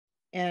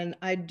And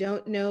I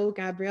don't know,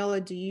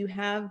 Gabriella, do you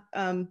have,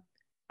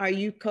 are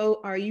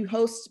you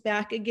hosts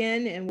back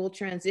again, and we'll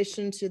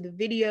transition to the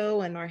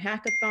video and our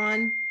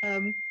hackathon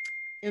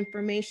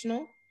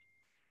informational?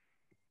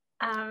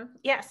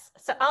 Yes,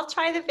 so I'll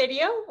try the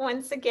video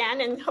once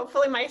again, and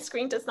hopefully my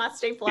screen does not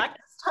stay black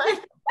this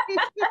time.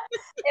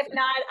 If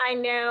not, I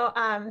know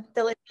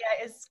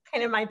Delicia is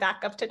kind of my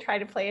backup to try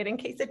to play it in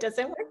case it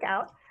doesn't work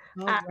out.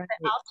 Right. But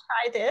I'll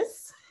try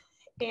this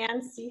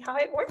and see how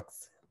it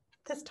works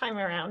this time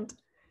around.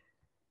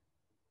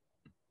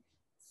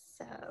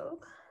 So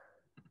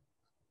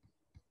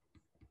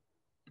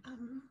let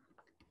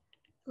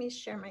me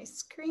share my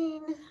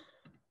screen.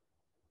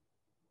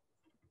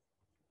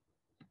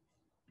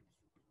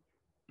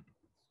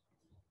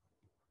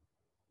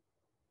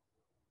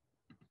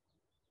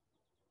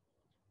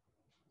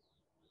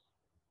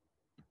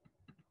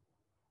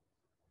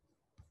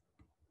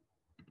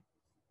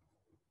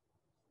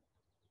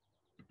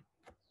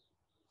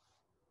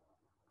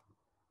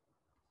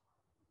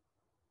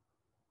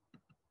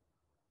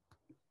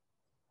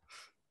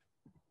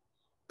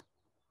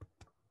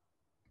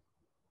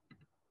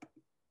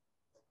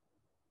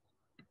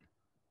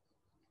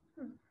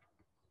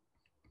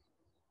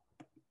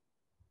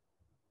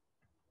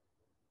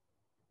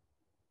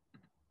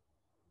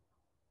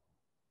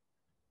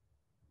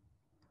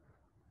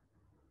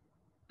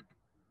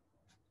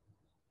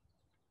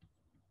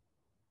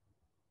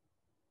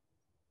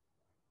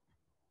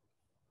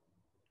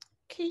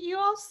 Can you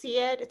all see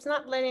it? It's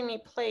not letting me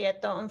play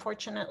it though,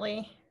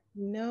 unfortunately.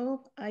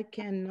 No, I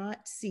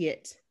cannot see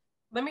it.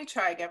 Let me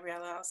try,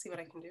 Gabriella. I'll see what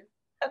I can do.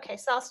 Okay,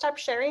 so I'll stop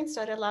sharing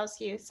so it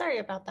allows you. Sorry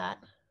about that.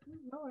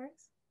 No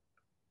worries.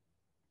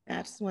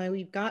 That's why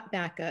we've got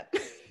backup.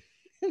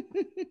 Do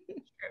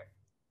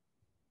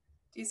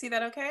you see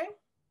that okay?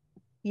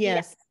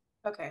 Yes.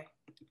 Okay.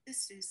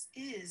 This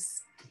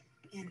is,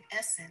 in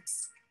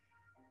essence,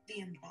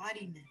 the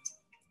embodiment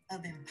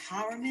of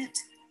empowerment,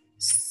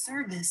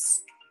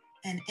 service,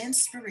 and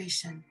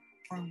inspiration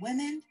for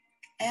women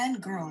and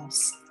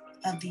girls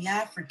of the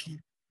African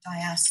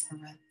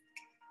diaspora.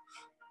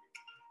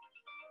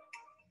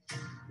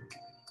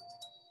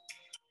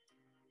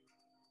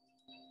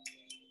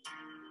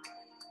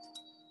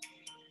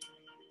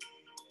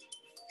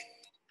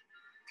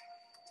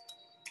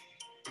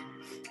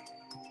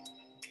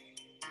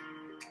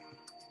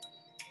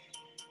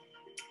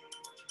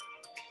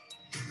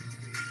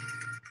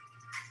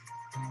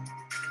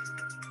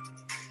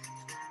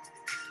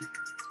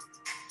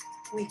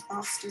 We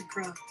foster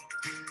growth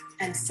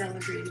and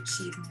celebrate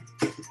achievement.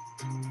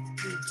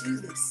 We do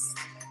this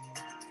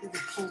through the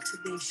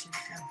cultivation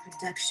and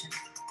production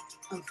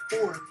of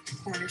 4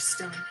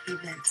 cornerstone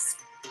events.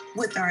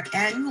 With our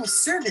annual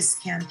service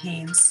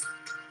campaigns,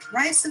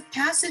 rites of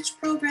passage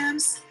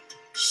programs,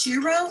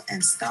 Shiro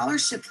and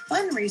scholarship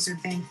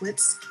fundraiser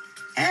banquets,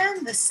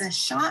 and the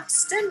Seshat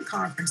STEM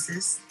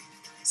conferences,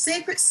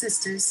 Sacred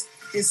Sistahs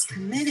is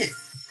committed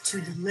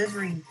to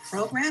delivering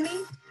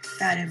programming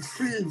that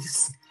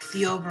improves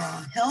the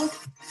overall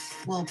health,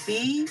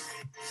 well-being,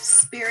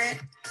 spirit,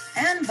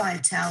 and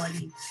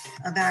vitality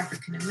of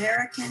African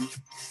American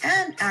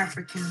and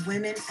African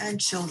women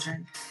and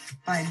children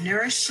by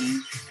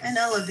nourishing and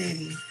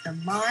elevating the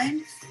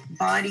mind,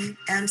 body,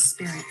 and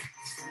spirit.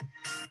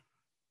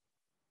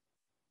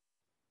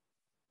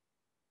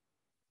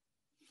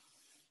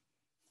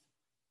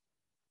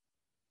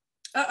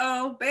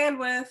 Uh-oh,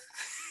 bandwidth.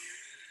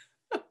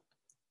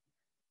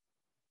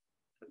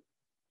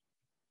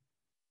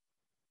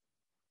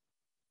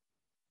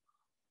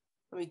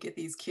 Let me get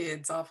these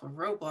kids off of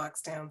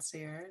Roblox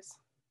downstairs.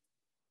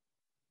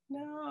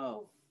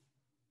 No.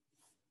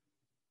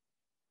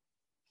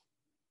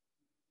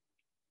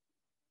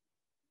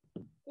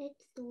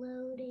 It's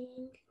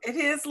loading. It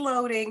is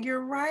loading.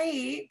 You're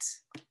right.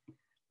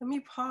 Let me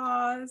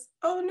pause.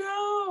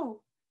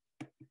 Oh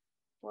no.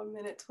 1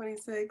 minute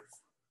 26.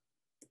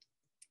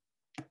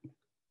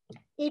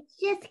 It's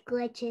just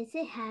glitches.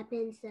 It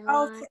happens a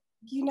Oh, lot.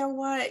 you know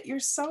what? You're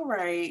so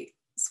right,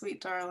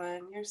 sweet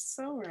darling. You're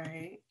so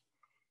right.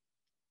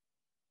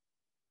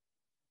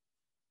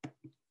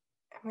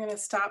 I'm gonna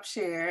stop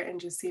share and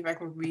just see if I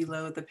can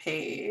reload the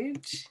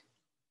page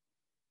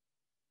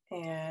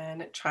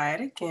and try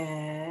it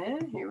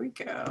again. Here we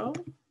go.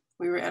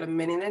 We were at 1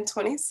 minute and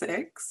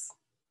 26.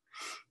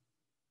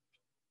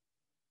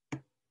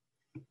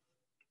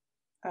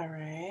 All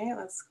right,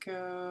 let's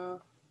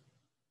go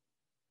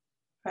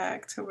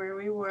back to where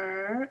we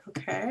were.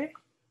 Okay.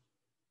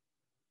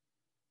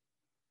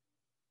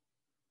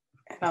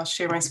 And I'll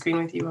share my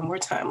screen with you one more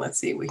time. Let's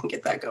see if we can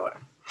get that going.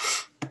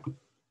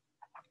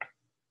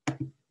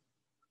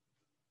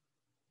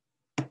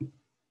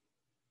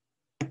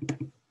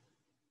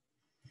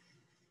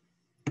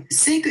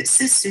 Sacred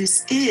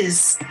Sistahs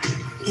is,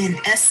 in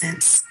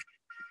essence,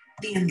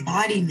 the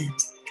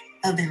embodiment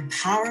of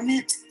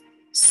empowerment,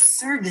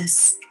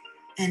 service,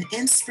 and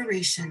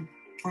inspiration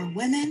for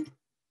women.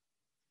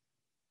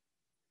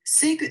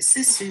 Sacred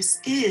Sistahs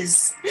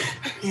is,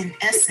 in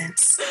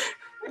essence,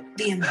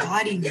 the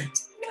embodiment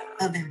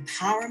of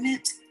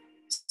empowerment,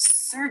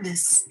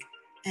 service,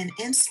 and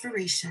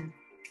inspiration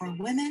for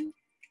women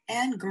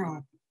and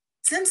girls,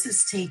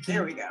 census taking,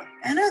 There we go.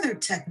 and other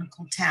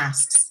technical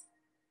tasks.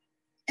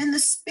 In the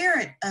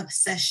spirit of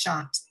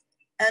Sistah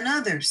and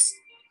others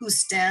who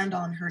stand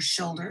on her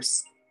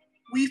shoulders,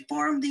 we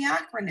formed the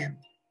acronym,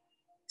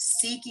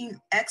 seeking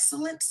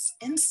excellence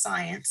in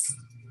science,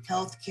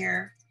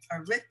 healthcare,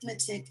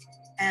 arithmetic,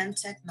 and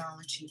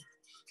technology.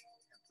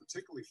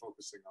 Particularly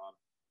focusing on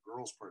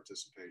girls'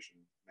 participation,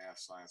 math,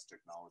 science,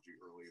 technology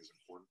early is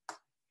important.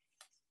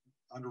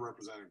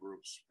 Underrepresented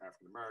groups,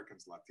 African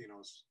Americans,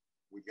 Latinos,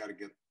 we've got to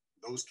get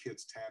those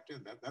kids tapped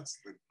in. That's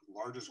the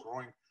largest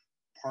growing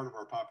part of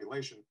our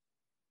population.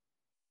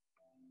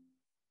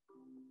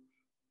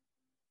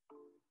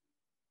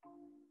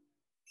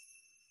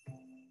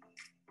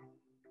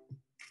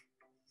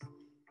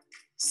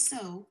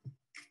 So,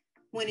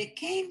 when it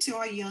came to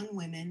our young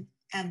women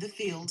and the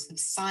fields of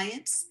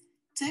science,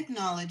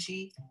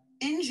 technology,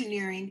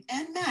 engineering,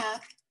 and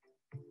math,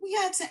 we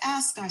had to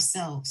ask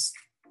ourselves,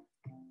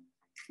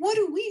 what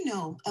do we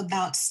know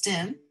about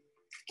STEM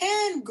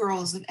and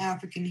girls of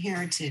African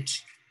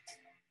heritage?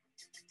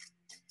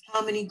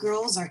 How many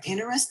girls are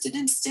interested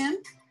in STEM?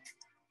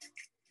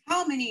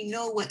 How many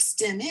know what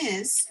STEM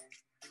is?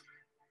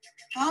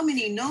 How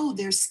many know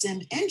their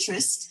STEM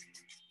interest,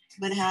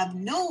 but have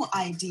no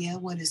idea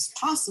what is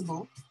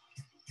possible?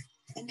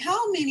 And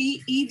how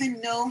many even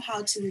know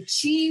how to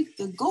achieve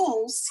the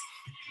goals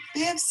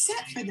they have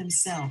set for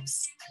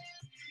themselves?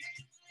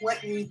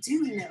 What we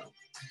do know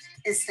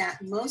is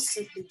that most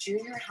of the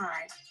junior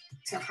high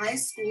to high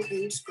school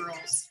age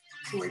girls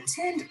who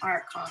attend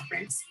our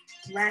conference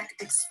lack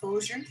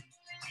exposure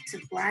to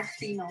Black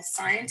female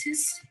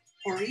scientists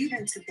or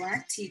even to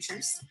Black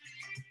teachers,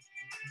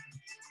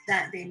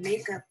 that they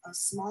make up a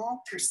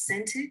small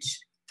percentage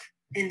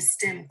in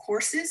STEM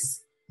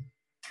courses,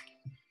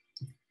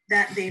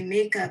 that they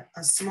make up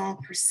a small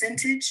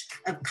percentage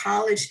of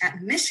college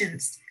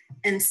admissions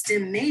in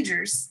STEM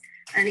majors,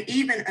 and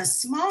even a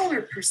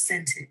smaller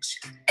percentage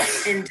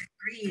in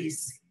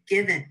degrees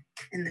given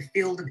in the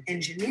field of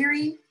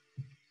engineering,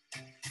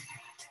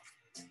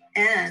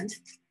 and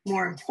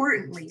more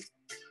importantly,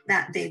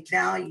 that they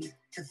value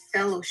the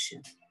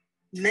fellowship,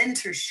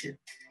 mentorship,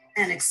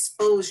 and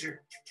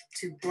exposure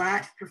to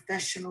Black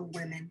professional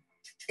women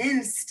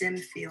in STEM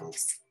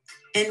fields.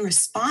 In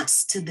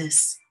response to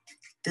this,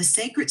 the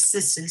Sacred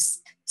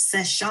Sistah's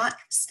Sistah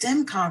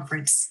STEM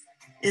Conference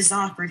is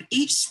offered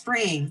each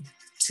spring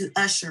to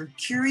usher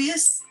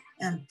curious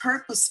and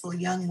purposeful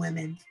young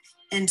women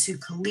into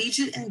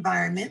collegiate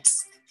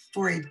environments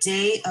for a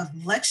day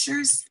of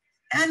lectures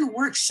and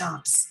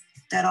workshops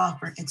that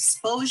offer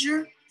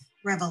exposure,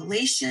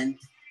 revelation,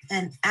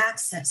 and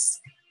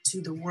access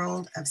to the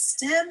world of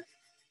STEM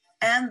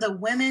and the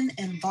women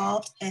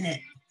involved in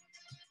it.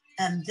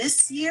 And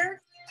this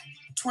year,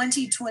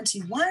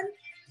 2021,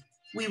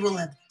 we will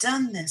have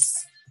done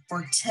this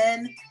for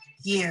 10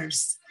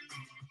 years.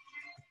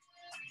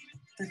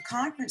 The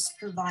conference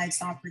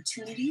provides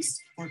opportunities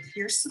for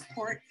peer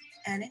support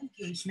and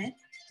engagement,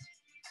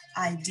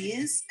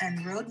 ideas and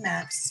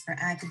roadmaps for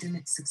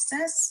academic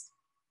success,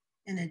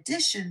 in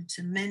addition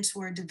to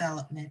mentor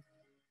development.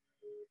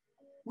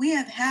 We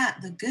have had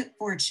the good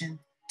fortune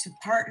to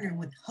partner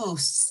with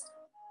hosts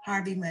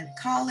Harvey-Mudd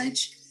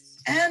College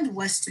and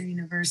Western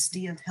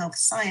University of Health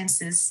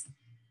Sciences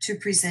to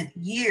present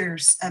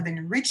years of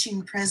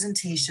enriching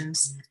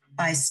presentations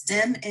by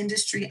STEM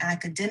industry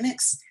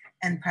academics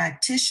and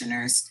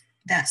practitioners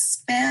that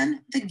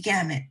span the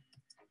gamut,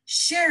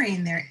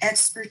 sharing their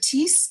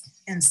expertise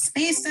in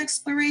space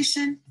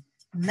exploration,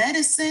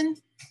 medicine,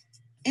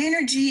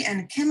 energy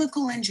and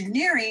chemical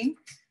engineering,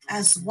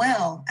 as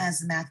well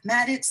as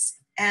mathematics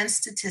and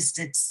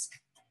statistics.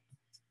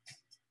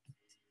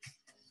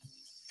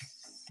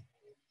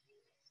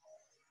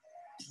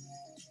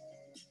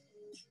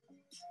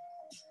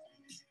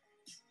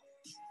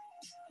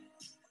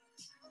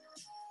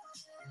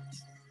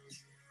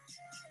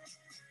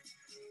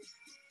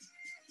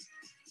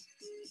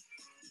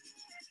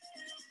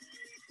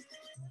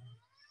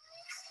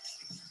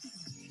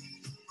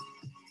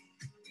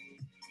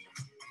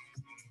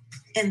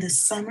 In the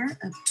summer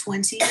of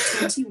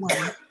 2021,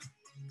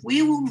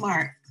 we will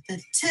mark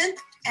the 10th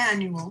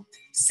annual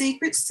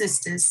Sacred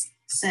Sistah's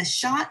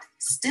Sistah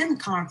STEM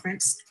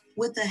Conference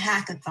with a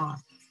Hack-a-thon.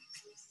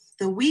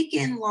 The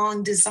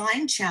weekend-long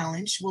design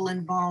challenge will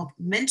involve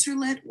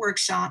mentor-led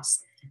workshops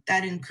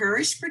that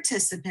encourage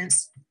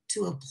participants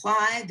to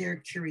apply their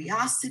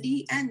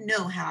curiosity and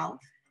know-how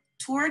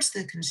towards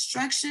the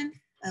construction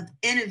of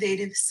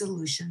innovative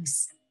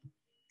solutions.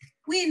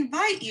 We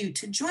invite you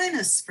to join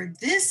us for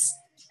this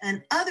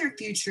and other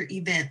future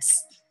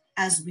events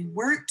as we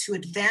work to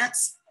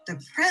advance the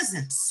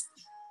presence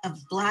of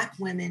Black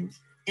women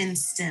in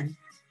STEM.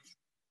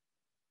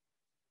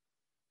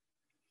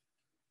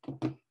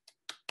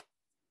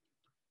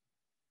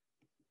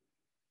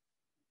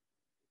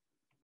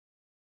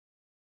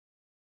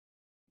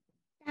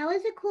 That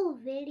was a cool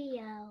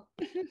video.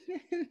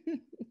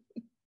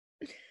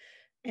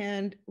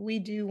 And we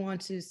do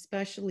want to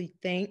especially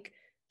thank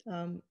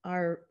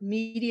our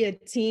media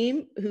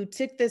team who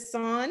took this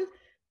on.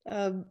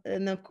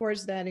 And of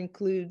course, that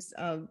includes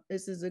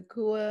this is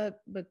Akua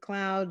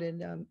McLeod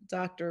and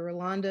Dr.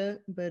 Rolanda,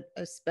 but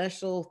a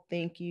special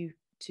thank you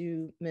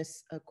to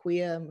Miss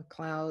Akua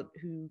McLeod,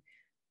 who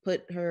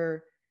put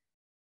her,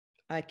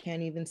 I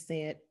can't even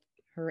say it,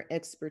 her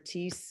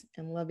expertise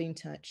and loving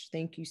touch.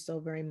 Thank you so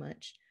very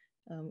much.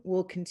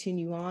 We'll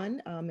continue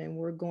on, and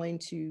we're going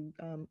to,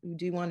 we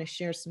do want to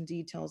share some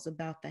details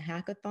about the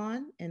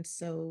hackathon. And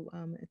so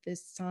at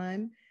this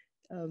time,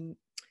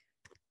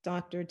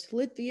 Dr.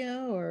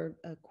 Talithia or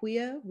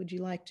Akua, would you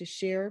like to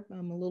share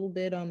a little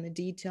bit on the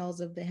details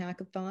of the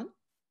hackathon?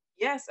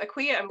 Yes,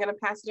 Akua, I'm going to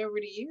pass it over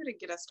to you to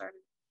get us started.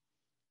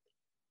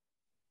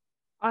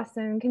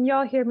 Awesome. Can you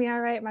all hear me all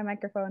right? My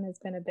microphone has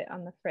been a bit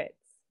on the fritz.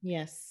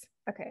 Yes.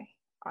 Okay,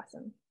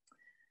 awesome.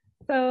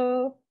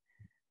 So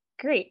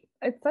great.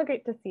 It's so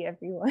great to see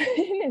everyone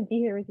and be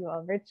here with you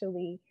all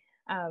virtually.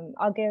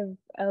 I'll give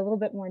a little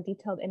bit more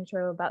detailed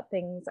intro about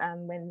things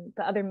when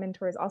the other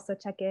mentors also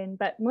check in,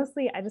 but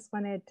mostly I just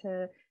wanted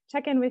to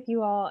check in with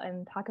you all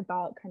and talk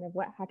about kind of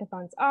what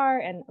hackathons are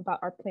and about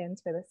our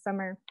plans for this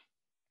summer.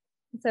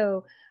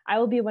 So I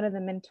will be one of the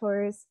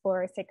mentors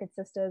for Sacred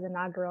Sistah's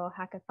inaugural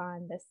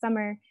hackathon this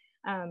summer.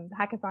 The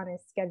hackathon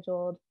is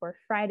scheduled for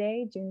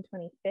Friday, June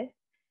 25th.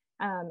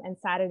 And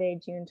Saturday,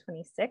 June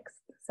 26th.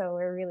 So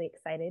we're really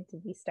excited to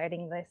be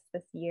starting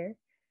this year.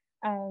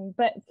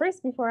 But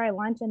first, before I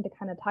launch into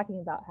kind of talking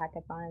about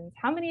hackathons,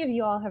 how many of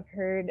you all have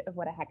heard of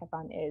what a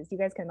hackathon is? You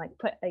guys can like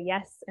put a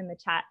yes in the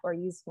chat or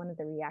use one of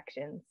the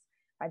reactions.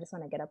 I just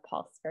want to get a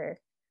pulse for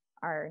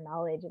our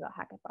knowledge about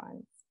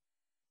hackathons.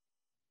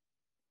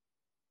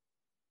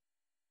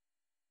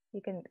 You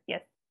can,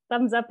 yes,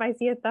 thumbs up. I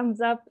see a thumbs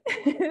up.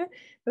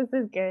 This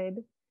is good.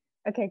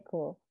 Okay,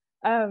 cool.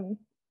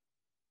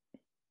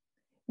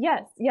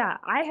 Yes, yeah,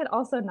 I had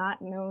also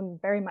not known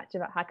very much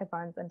about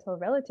hackathons until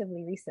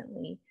relatively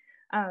recently.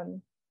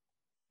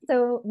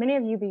 So many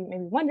of you may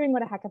be wondering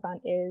what a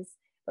hackathon is,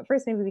 but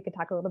first maybe we could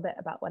talk a little bit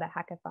about what a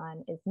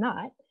hackathon is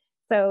not.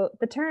 So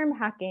the term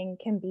hacking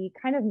can be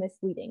kind of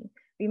misleading.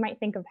 We might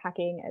think of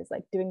hacking as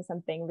like doing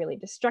something really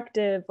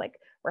destructive, like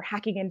we're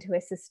hacking into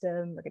a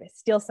system, we're going to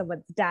steal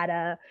someone's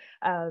data.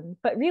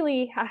 But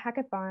really, a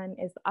hackathon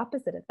is the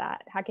opposite of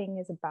that. Hacking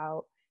is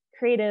about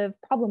creative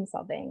problem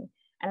solving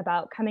and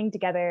about coming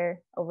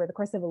together over the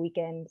course of a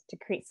weekend to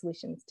create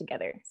solutions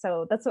together.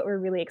 So that's what we're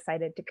really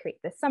excited to create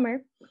this summer.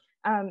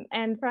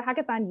 And for a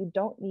hackathon, you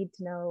don't need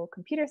to know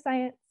computer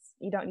science.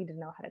 You don't need to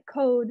know how to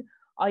code.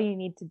 All you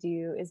need to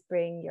do is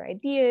bring your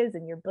ideas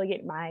and your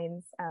brilliant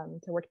minds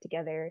to work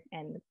together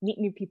and meet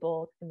new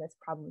people in this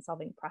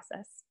problem-solving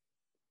process.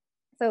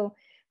 So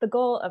the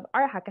goal of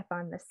our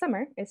hackathon this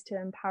summer is to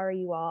empower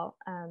you all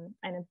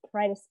and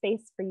provide a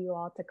space for you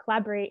all to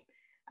collaborate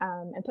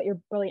and put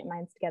your brilliant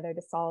minds together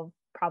to solve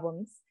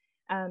problems.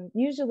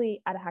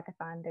 Usually at a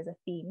hackathon, there's a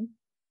theme.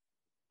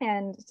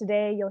 And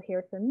today you'll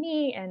hear from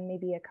me and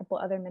maybe a couple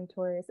other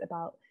mentors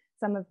about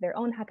some of their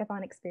own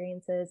hackathon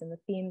experiences and the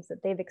themes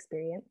that they've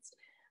experienced.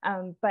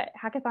 But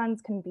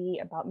hackathons can be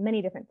about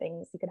many different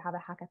things. You could have a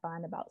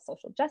hackathon about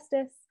social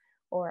justice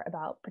or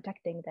about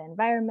protecting the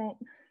environment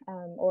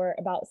or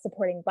about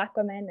supporting Black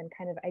women and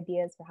kind of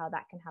ideas for how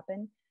that can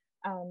happen.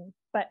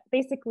 But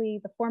basically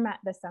the format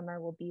this summer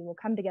will be, we'll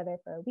come together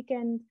for a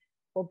weekend,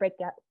 we'll break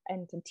up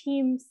into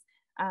teams,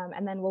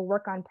 and then we'll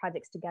work on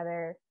projects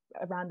together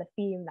around a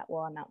theme that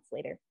we'll announce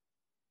later.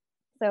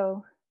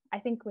 So I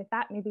think with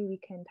that, maybe we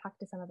can talk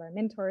to some of our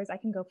mentors. I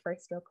can go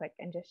first real quick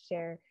and just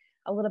share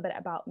a little bit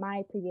about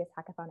my previous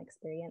hackathon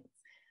experience.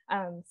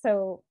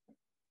 So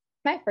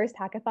my first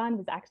hackathon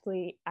was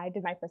actually, I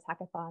did my first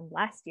hackathon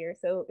last year.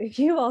 So if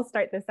you all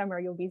start this summer,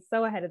 you'll be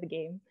so ahead of the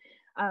game.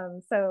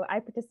 So I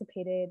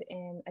participated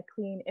in a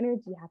clean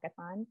energy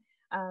hackathon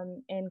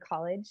in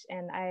college,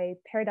 and I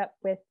paired up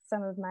with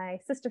some of my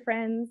sister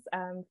friends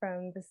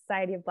from the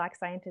Society of Black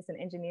Scientists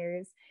and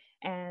Engineers,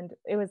 and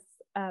it was,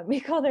 we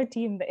called our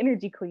team the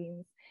Energy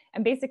Queens.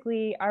 And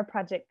basically our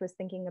project was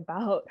thinking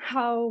about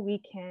how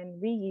we can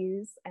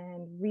reuse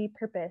and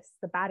repurpose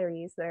the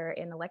batteries that are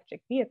in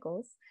electric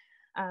vehicles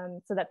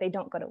so that they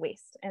don't go to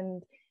waste.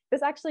 And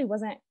this actually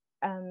wasn't,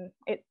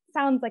 it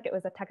sounds like it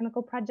was a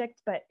technical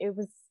project, but it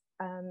was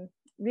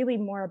really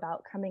more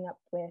about coming up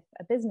with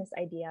a business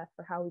idea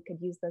for how we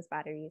could use those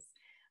batteries.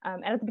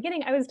 And at the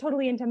beginning, I was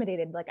totally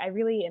intimidated. Like, I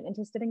really am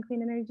interested in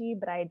clean energy,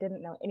 but I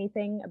didn't know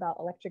anything about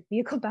electric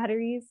vehicle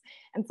batteries.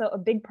 And so a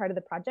big part of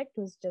the project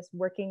was just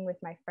working with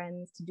my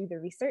friends to do the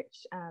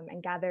research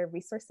and gather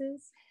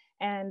resources.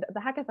 And the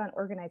hackathon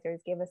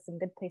organizers gave us some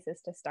good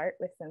places to start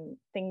with some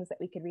things that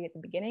we could read at the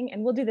beginning.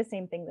 And we'll do the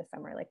same thing this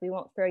summer. Like, we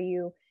won't throw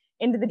you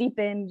into the deep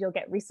end. You'll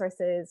get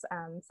resources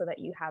so that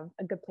you have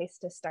a good place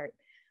to start.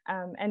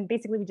 And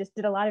basically we just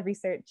did a lot of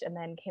research and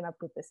then came up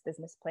with this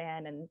business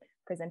plan and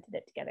presented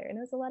it together, and it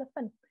was a lot of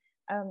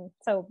fun.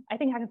 So I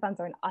think hackathons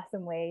are an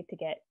awesome way to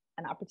get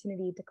an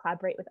opportunity to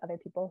collaborate with other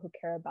people who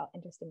care about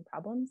interesting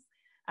problems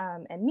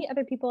and meet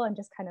other people and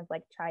just kind of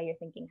like try your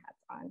thinking hats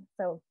on.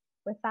 So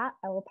with that,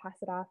 I will pass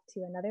it off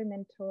to another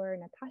mentor,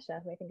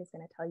 Natasha, who I think is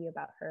going to tell you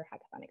about her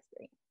hackathon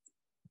experience.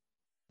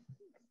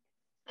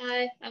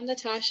 Hi, I'm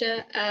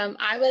Natasha.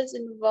 I was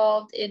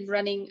involved in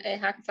running a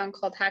hackathon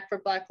called Hack for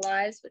Black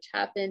Lives, which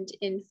happened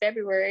in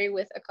February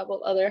with a couple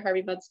of other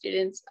Harvey Mudd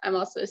students. I'm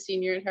also a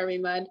senior at Harvey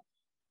Mudd.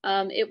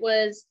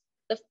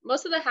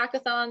 Most of the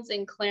hackathons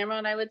in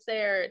Claremont, I would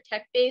say, are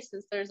tech-based,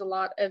 since there's a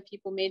lot of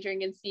people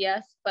majoring in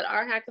CS, but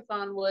our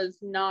hackathon was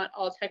not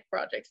all tech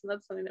projects, and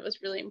that's something that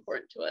was really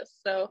important to us.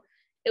 So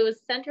it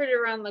was centered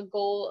around the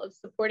goal of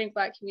supporting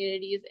Black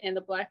communities and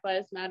the Black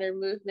Lives Matter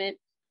movement.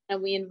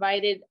 And we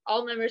invited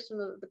all members from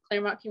the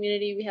Claremont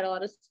community. We had a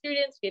lot of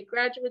students, we had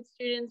graduate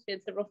students, we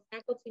had several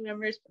faculty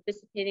members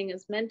participating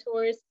as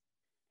mentors,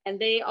 and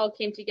they all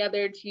came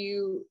together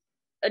to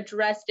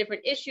address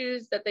different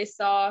issues that they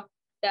saw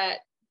that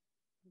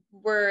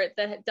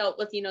had dealt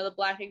with, the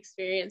Black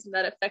experience and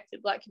that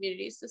affected Black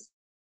communities. So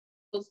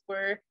those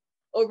were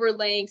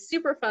overlaying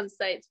Superfund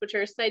sites, which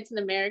are sites in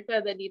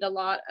America that need a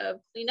lot of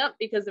cleanup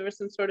because there was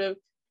some sort of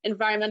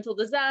environmental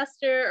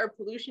disaster or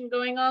pollution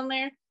going on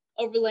there,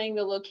 overlaying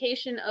the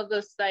location of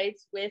those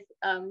sites with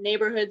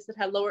neighborhoods that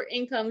had lower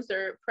incomes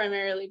or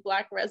primarily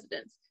Black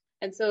residents.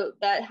 And so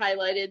that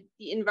highlighted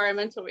the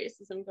environmental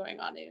racism going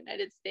on in the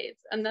United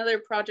States. Another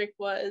project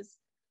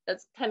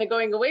that's kind of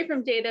going away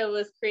from data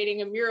was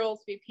creating a mural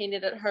to be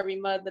painted at Harvey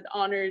Mudd that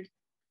honored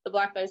the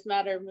Black Lives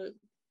Matter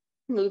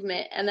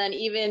movement. And then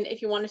even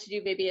if you wanted to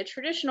do maybe a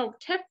traditional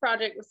tech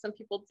project, which some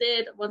people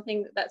did, one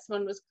thing that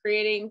someone was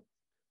creating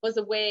was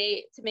a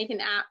way to make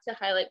an app to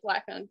highlight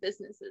Black-owned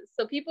businesses.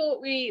 So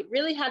we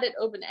really had it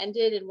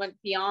open-ended and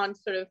went beyond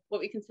sort of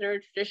what we consider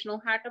a traditional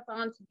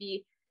hackathon to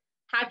be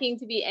hacking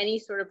to be any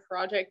sort of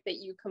project that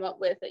you come up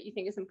with that you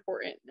think is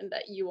important and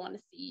that you want to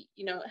see,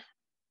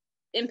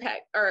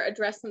 impact or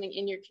address something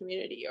in your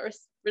community or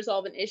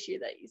resolve an issue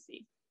that you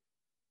see.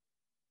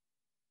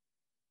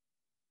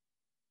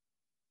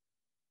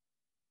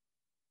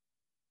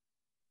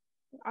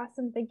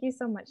 Awesome. Thank you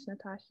so much,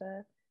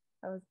 Natasha.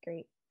 That was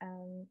great.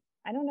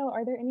 I don't know,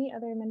 are there any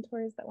other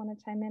mentors that want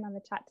to chime in on the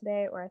chat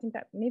today? Or I think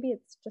that maybe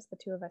it's just the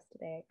two of us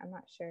today. I'm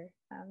not sure.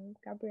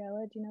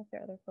 Gabriella, do you know if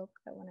there are other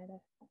folks that wanted to?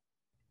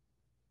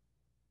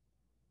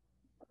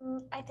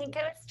 I think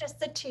it was just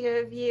the two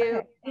of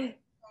you. Okay.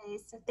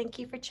 So thank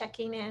you for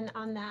checking in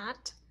on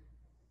that.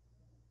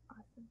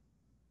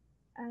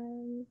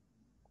 Awesome.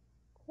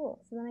 Cool.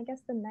 So then I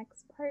guess the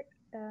next part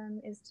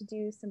is to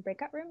do some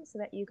breakout rooms so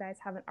that you guys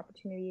have an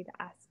opportunity to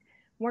ask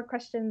more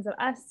questions of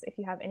us if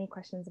you have any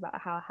questions about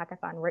how a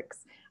hackathon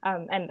works.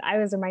 And I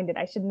was reminded,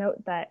 I should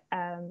note that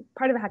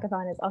part of a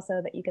hackathon is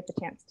also that you get the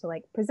chance to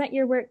present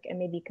your work and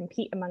maybe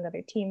compete among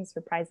other teams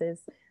for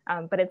prizes,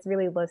 but it's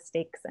really low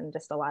stakes and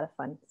just a lot of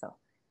fun. So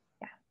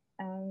yeah,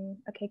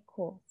 okay,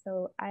 cool.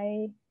 So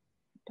I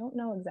don't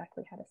know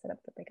exactly how to set up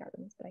the breakout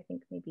rooms, but I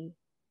think maybe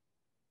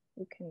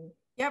you can.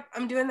 Yep,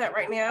 I'm doing that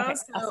right now. Okay,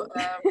 so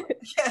awesome.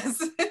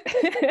 yes,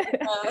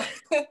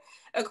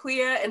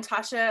 Akuya and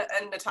Tasha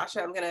and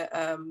Natasha, I'm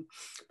gonna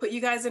put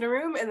you guys in a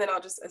room and then I'll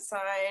just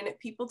assign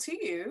people to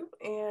you.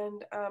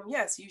 And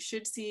yes, you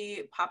should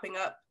see popping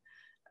up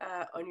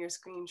on your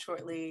screen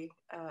shortly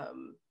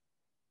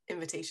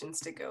invitations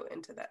to go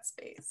into that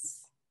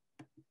space.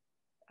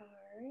 All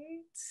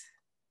right,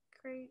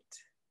 great.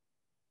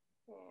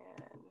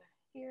 And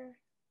here.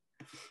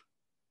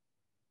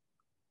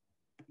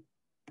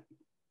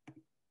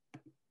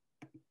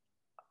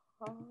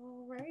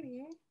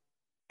 Alrighty.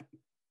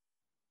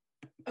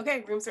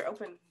 Okay, rooms are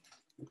open.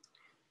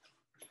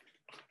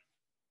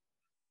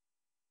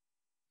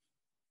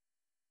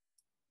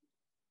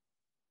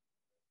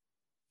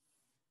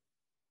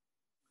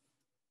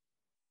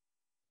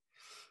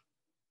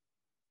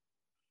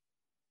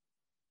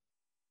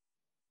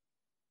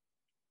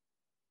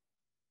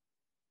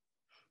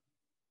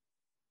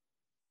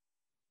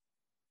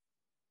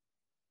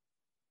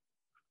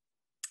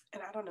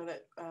 And I don't know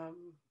that,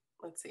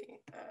 let's see.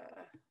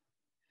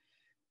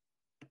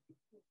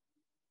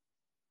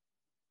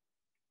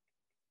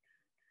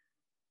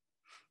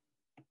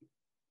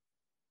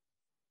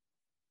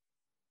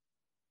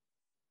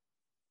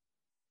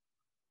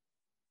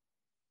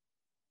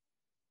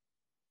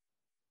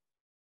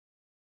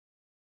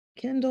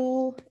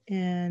 Kendall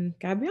and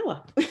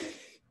Gabriella.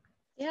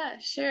 Yeah,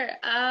 sure.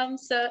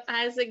 So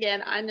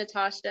I'm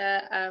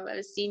Natasha. I'm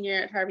a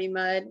senior at Harvey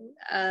Mudd.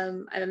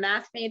 I'm a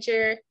math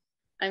major.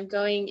 I'm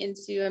going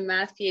into a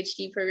math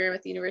PhD program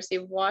at the University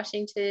of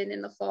Washington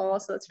in the fall,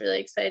 so it's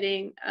really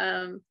exciting.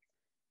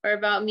 Or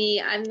about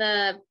me, I'm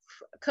the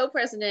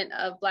co-president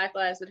of Black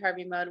Lives at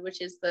Harvey Mudd,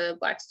 which is the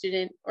Black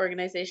student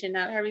organization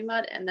at Harvey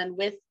Mudd. And then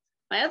with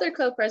my other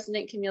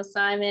co-president, Camille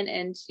Simon,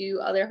 and two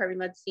other Harvey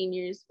Mudd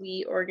seniors,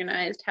 we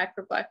organized Hack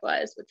for Black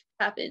Lives, which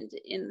happened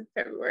in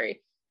February.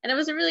 And it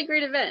was a really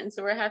great event. And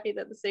so we're happy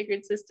that the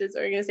Sacred Sistahs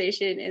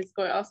organization is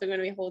also going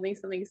to be holding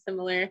something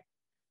similar.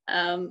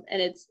 And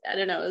it's, I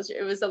don't know,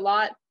 it was a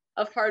lot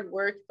of hard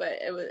work, but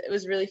it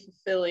was really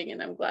fulfilling.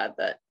 And I'm glad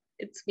that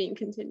it's being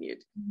continued.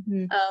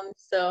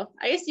 So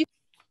I guess you